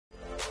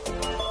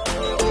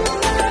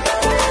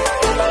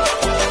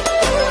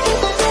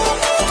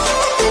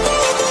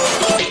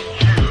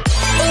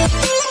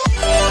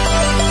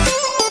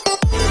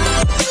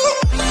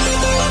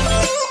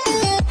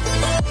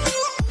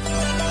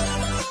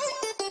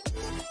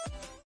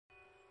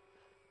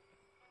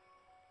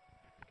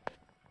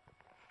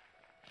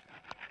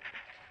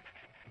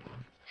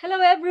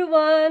Hello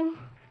everyone!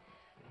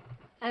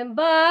 I'm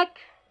back!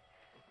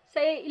 Sa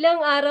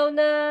ilang araw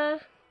na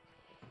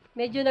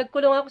medyo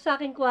nagkulong ako sa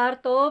aking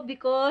kwarto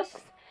because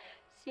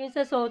since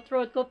sa sore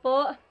throat ko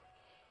po,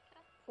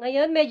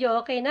 ngayon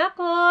medyo okay na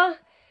ako.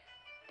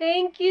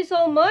 Thank you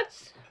so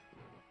much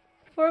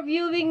for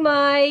viewing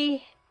my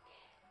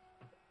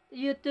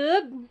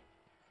YouTube.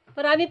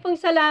 Marami pong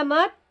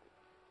salamat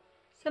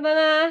sa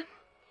mga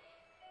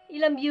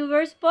ilang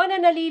viewers po na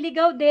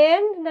naliligaw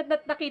din na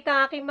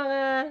nakita aking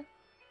mga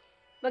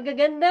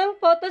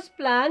magagandang photos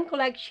plan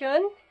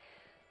collection.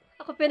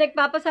 Ako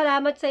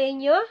pinagpapasalamat sa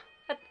inyo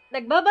at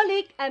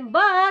nagbabalik. I'm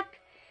back.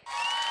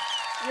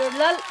 Your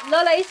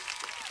Lola is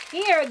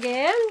here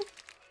again.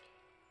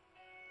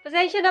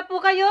 Pasensya na po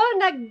kayo.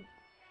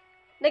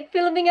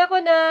 Nag-filming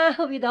ako na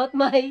without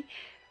my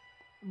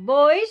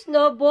voice,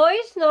 no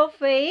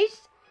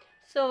face.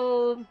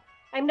 So,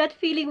 I'm not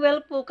feeling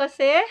well po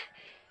kasi.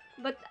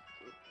 But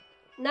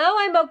now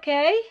I'm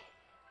okay.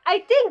 I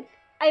think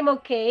I'm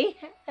okay.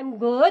 I'm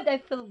good. I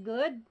feel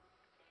good.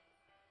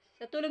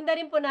 Sa tulong na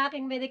rin po na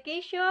aking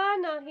medication,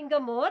 na aking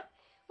gamot,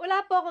 wala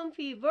po akong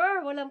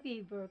fever. Walang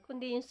fever.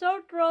 Kundi yung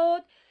sore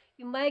throat,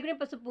 yung migraine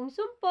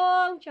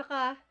pasumpong-sumpong,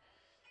 tsaka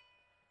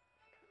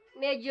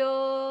medyo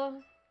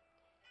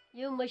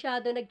yung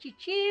masyado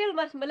nag-chill,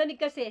 mas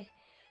malamig kasi.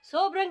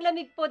 Sobrang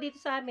lamig po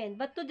dito sa amin.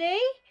 But today,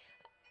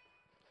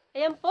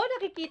 ayan po,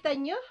 nakikita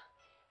nyo.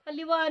 Ang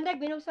liwanag,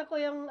 binuksan ko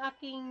yung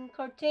aking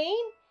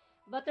curtain.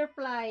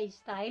 Butterfly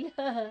style.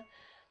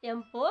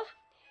 Yan po.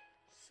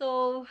 So,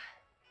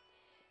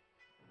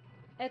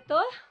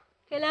 eto.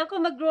 Kailangan ko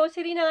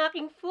mag-grocery ng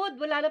aking food.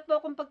 Wala na po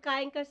akong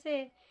pagkain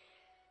kasi.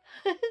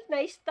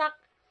 Na-stock.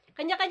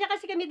 Kanya-kanya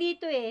kasi kami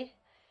dito eh.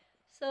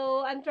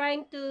 So, I'm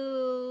trying to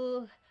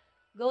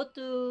go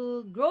to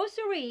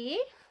grocery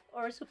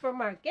or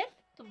supermarket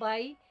to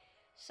buy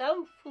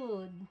some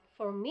food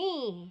for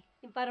me.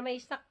 Yung para may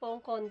stock po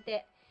ang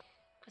konti.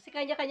 Kasi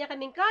kanya-kanya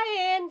kaming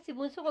kain. Si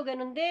Bunso ko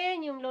ganun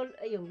din. Yung lolo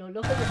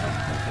ko.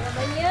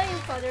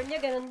 Yung father niya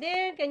ganun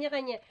din.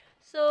 Kanya-kanya.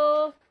 So,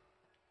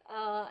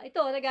 ito,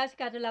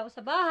 nag-aasikaso lang ako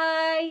sa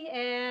bahay.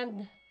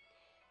 And,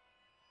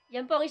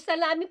 yan po ang isa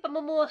naming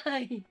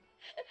pamumuhay.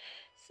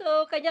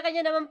 So,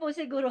 kanya-kanya naman po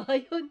siguro.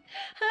 Ayun.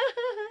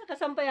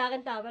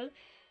 Kasampayakan tawal.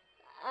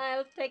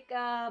 I'll take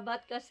a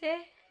bath kasi.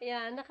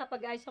 Ayan,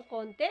 nakapag-ayos ang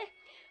konti.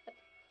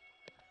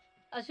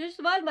 As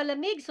usual,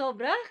 malamig,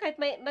 sobra. Kahit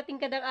may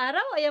matingkad ang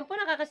araw, ayan po,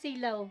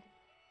 nakakasilaw.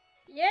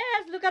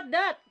 Yes, look at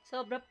that.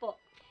 Sobra po.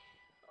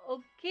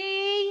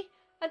 Okay.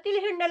 Until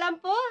here na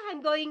lang po,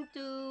 I'm going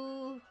to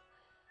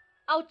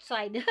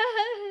outside.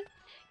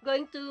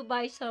 Going to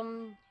buy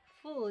some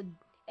food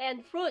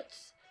and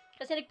fruits.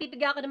 Kasi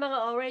nagpipiga ako ng mga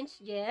orange,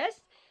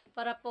 yes.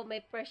 Para po may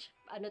fresh,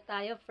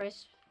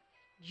 fresh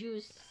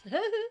juice.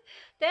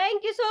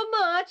 Thank you so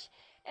much.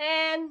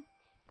 And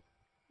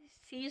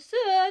see you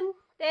soon.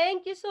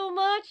 Thank you so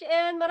much.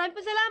 And maraming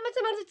salamat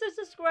sa mga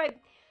subscribe.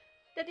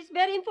 That is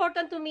very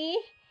important to me.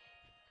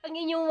 Ang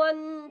inyong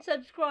 1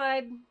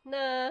 subscribe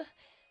na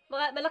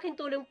malaking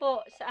tulong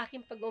po sa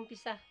aking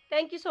pag-umpisa.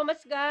 Thank you so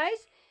much,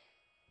 guys.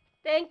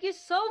 Thank you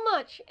so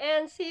much.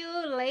 And see you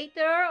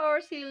later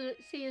or see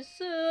you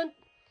soon.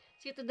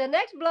 See you to the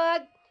next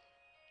vlog.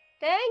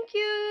 Thank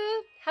you.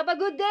 Have a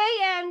good day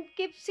and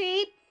keep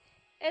safe.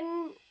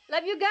 And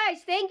love you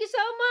guys. Thank you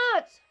so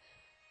much.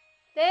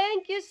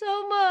 Thank you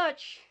so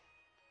much.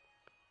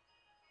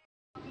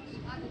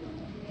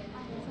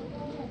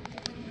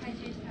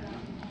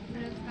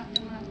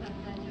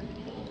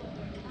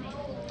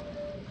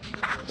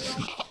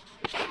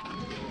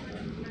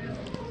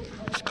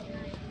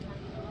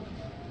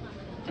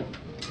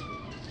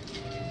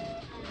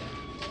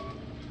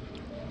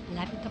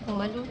 Lapit na pong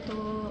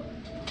maluto.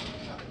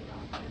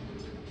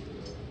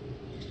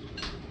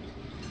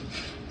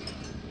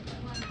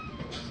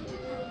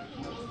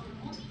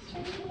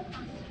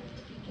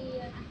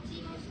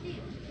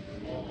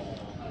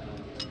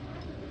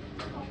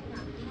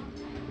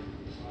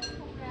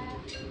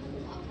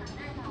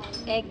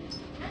 Egg,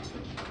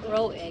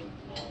 raw egg,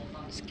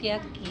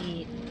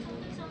 sukiyaki.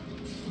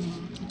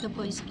 Ito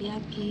po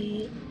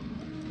sukiyaki.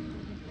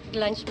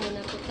 Lunch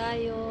muna po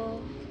tayo.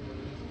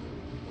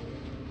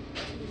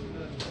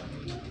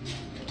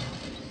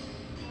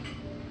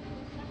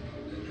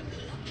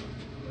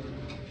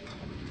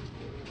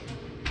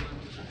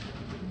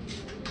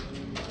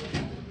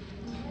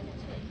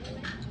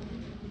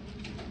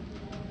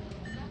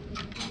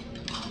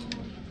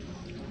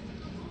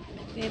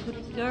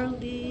 Favorite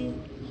garlic.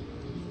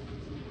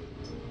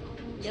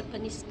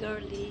 Japanese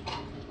garlic.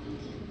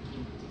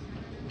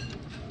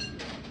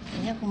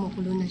 Ayan,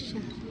 kumukulo na siya.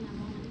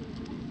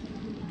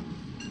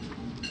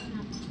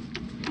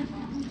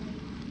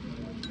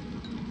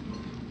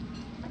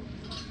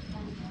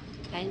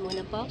 Kain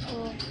muna po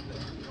ako.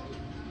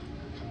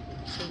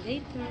 See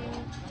you later.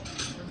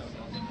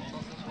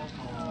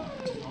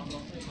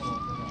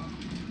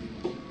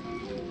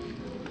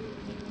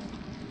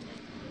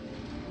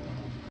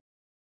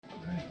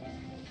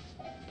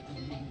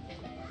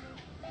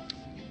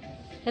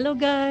 Hello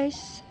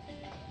guys!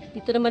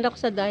 Dito naman ako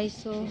sa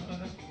Daiso.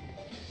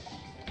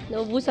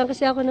 Naubusan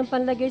kasi ako ng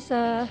panlagay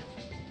sa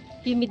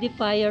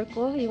humidifier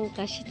ko, yung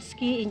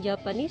kashitsuki in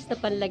Japanese na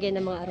panlagay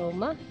ng mga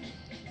aroma.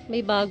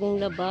 May bagong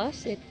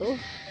labas. Ito.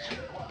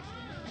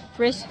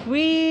 Fresh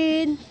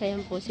green.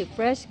 Ayan po si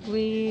fresh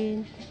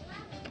green.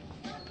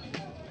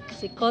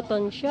 Si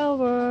cotton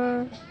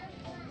shower.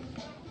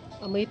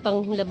 Amoy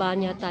pang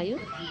laban niya tayo.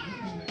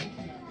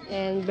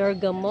 And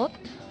bergamot.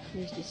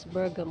 This is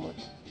bergamot.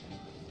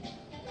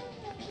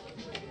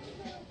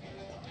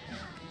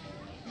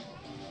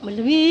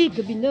 Malamig,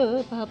 gabi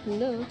na, pahapon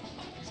na.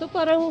 So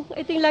parang,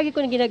 ito yung lagi ko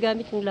na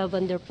ginagamit yung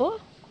lavender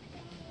po.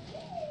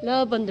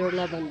 Lavender.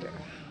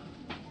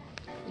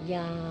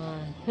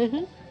 Yan.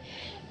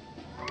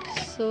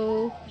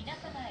 So,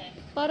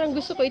 parang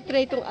gusto ko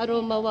i-try itong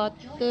aroma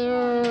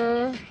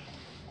water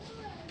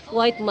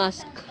white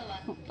mask.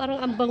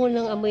 Parang ang bango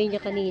ng amoy niya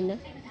kanina.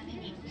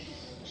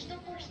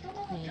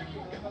 Ayan.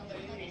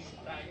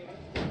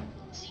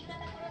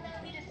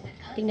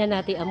 Tingnan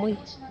natin amoy.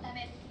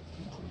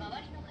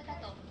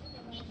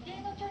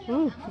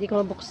 Hindi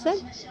ko mabuksan.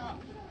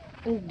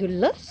 Ang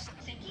dulas.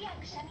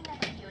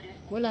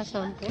 Wala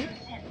sample.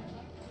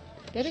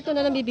 Pero ito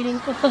na lang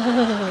bibilin ko.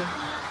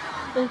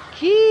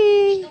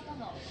 Okay.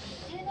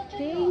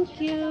 Thank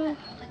you.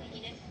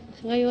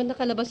 Ngayon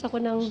nakalabas ako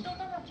ng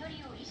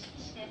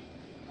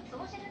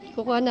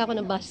kukuha na ako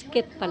ng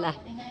basket pala.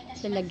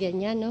 Lalagyan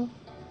niya, no?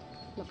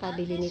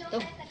 Makabili nito.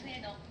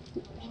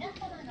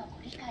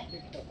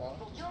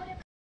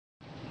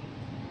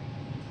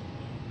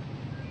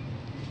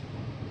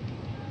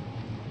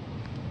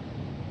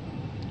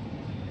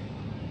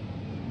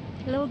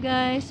 Hello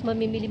guys,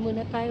 mamimili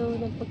muna tayo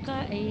ng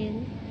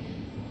pagkain,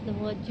 ng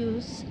mga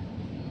juices.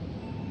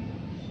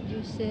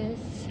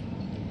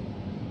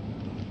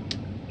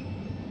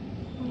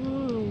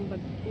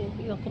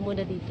 Iwan ko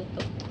muna dito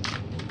to.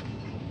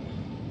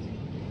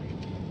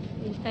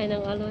 Bili tayo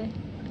ng aloe.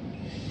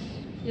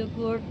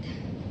 Yogurt.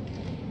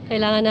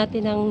 Kailangan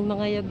natin ng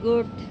mga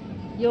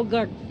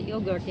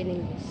yogurt in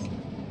English.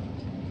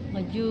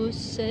 Mga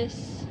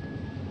juices.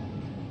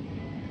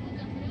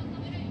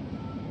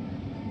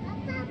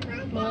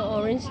 Mga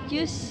orange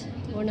juice,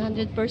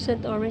 100%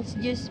 orange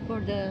juice for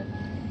the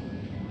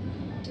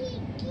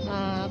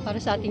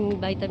para sa ating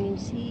vitamin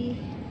C.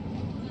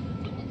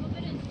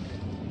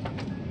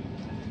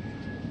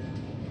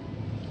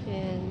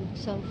 And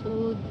some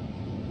food.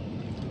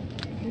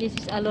 This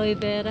is aloe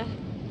vera.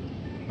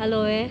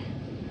 Aloe.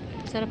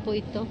 Sarap po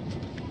ito.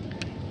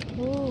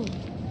 Oh.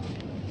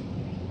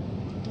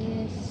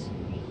 Yes.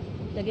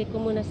 Lagay ko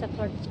muna sa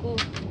cart ko.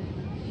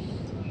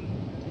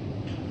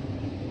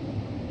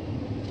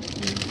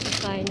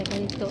 Kain na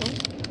ganito.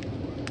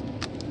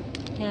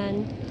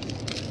 Yan.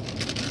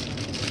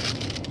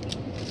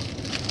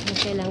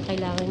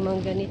 Kailangan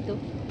mga ganito.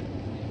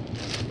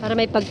 Para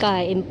may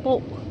pagkain po.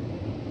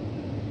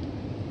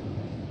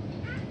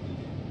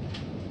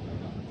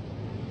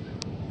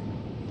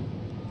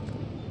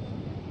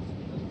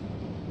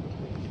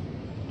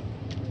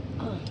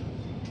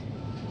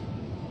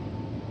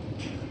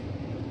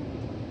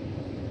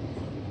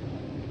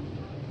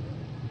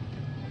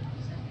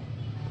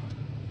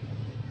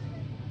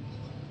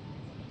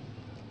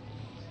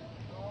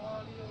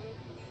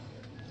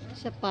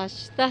 Sa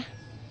pasta,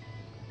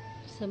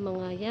 sa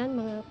mga yan,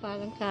 mga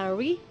parang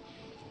curry,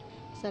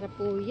 sarap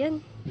po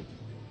yan.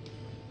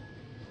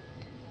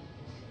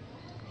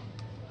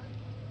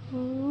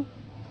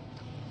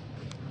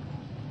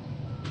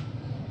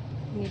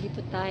 Pumili po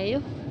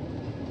tayo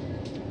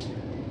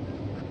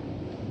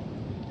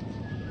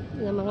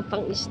ng mga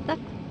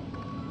pang-stock.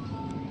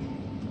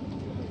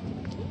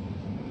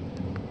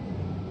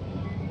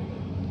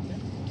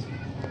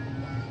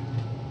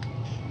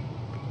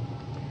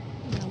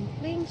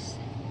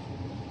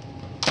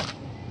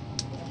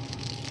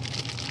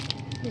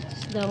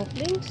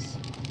 Dumplings.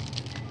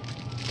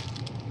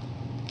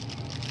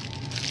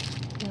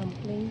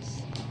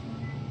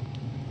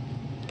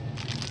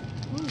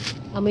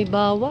 Amoy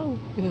bawang.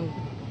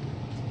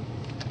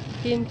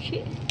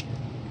 Kimchi.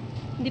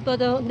 Hindi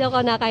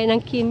ako nakain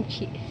ng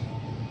kimchi.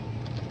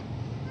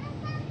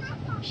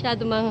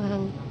 Masyado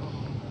manghang.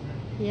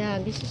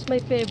 Yeah, this is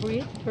my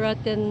favorite.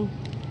 Rotten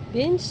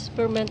beans,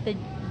 fermented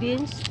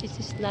beans.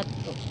 This is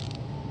natto.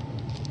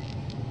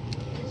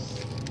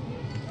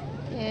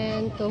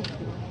 And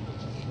tofu.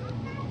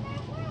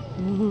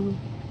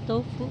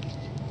 Tofu.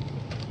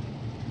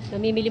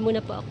 Namimili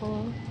muna po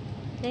ako.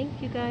 Thank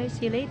you guys.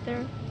 See you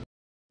later.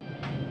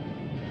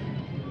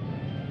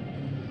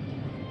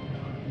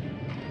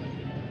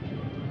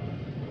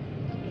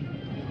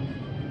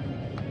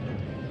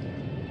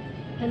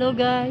 Hello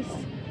guys.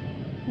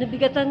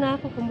 Nabigatan na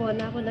ako. Kumuha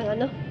na ako ng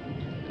ano.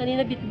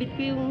 Kanina bit-bit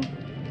ko yung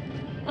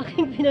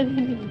aking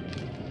pinamimili.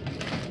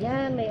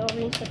 Yan. May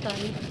orange na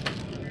tayo.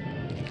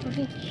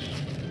 Orange.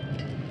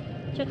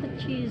 Tsaka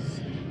cheese.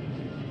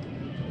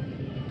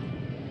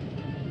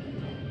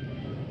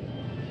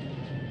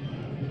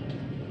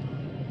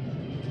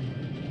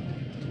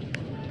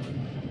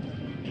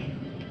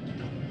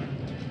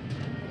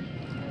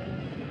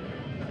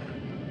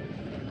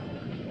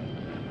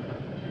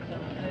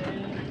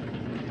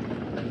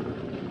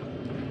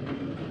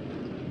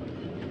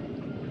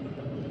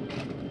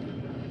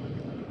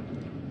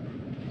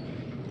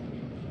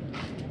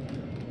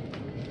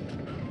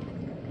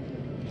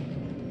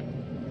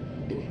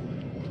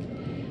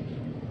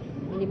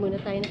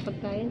 tayo ng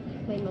pagkain.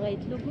 May mga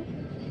itlog. Oh.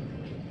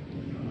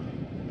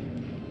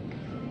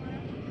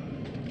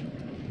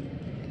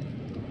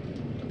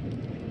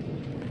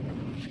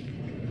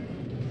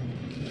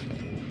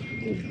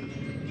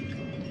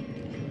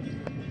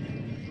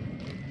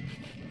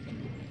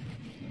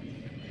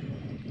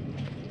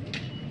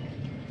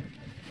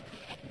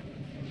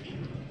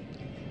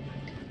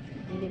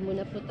 Bili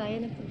muna po tayo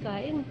ng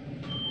pagkain.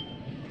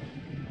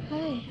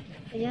 Ay,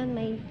 ayan,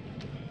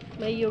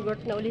 may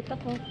yogurt na ulit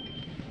ako.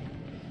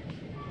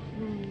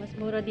 Mas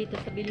mura dito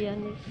sa bilihan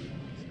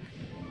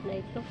na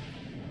ito.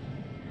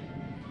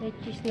 May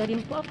cheese na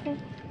rin po ako.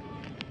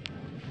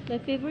 My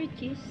favorite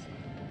cheese.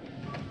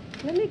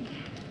 Lamig.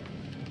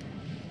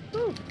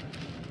 Oh.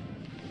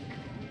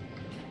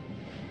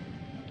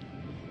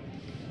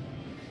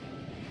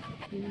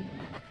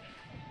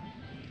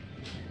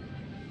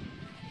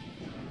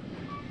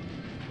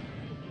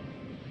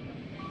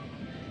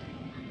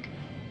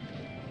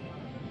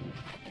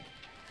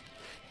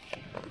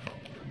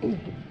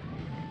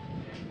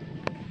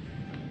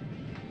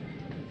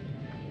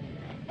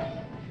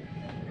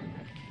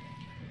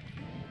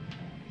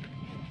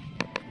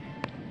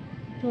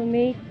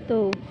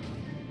 Tomato.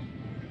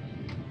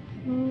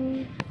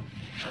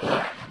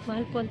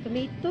 Mahal po ang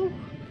tomato.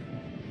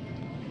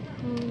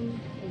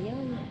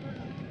 Ayan.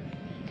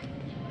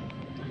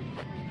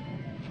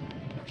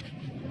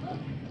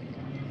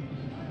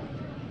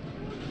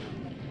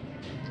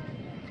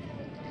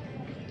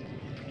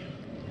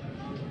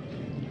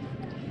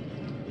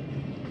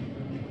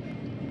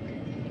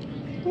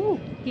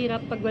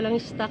 Hirap pag walang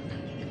stock.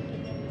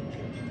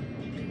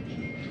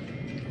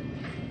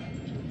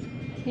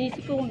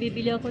 Naisip ko kung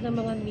bibili ako ng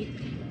mga meat.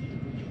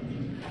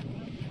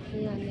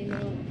 Ayan, may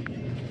mga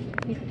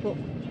meat po.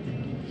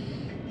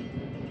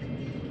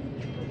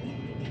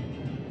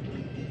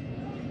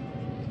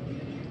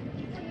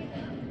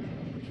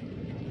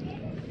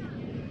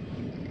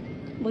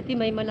 Buti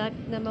may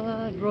malapit na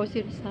mga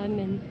grocery sa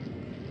amin.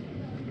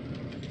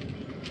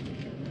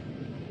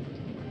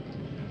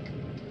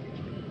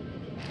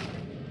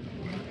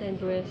 And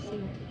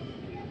dressing.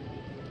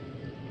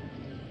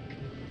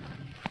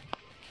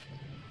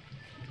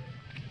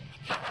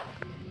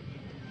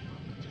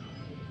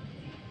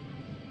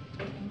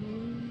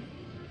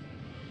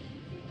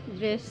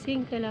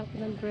 Dressing, kailangan ko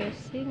ng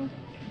dressing.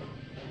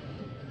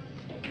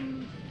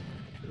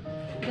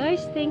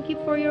 Guys, thank you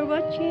for your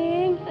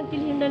watching. Until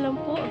yun na lang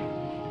po.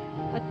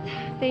 At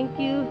thank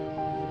you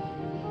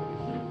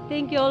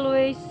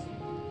always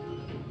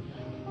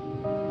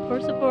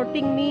for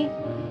supporting me.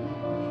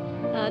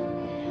 At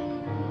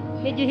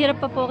medyo hirap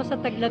pa po ako sa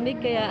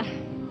taglamig, kaya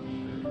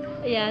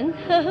ayan.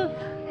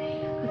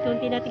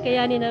 Unti natin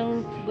kayanin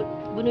ang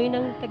bunuin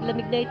ng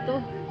taglamig na ito.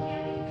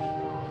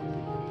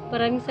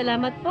 Maraming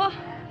salamat po.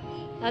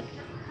 At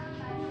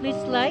please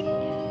like,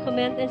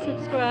 comment, and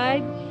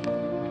subscribe.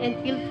 And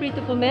feel free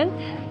to comment.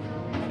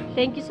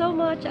 Thank you so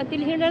much. Until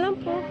here na lang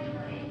po.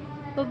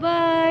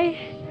 Bye-bye.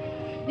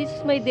 This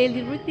is my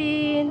daily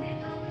routine.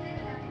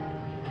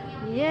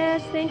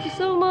 Yes, thank you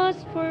so much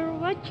for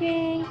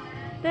watching.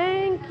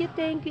 Thank you.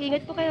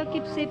 Ingat po kayo.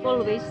 Keep safe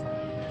always.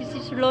 This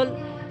is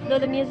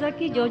Lola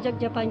Miyazaki,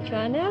 JOJACKJAPAN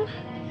channel.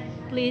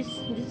 Please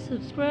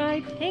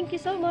subscribe. Thank you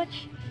so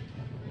much.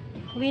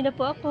 Uwi na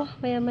po ako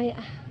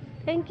maya-maya.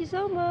 Thank you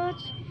so much.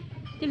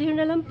 Till here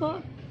na lang po.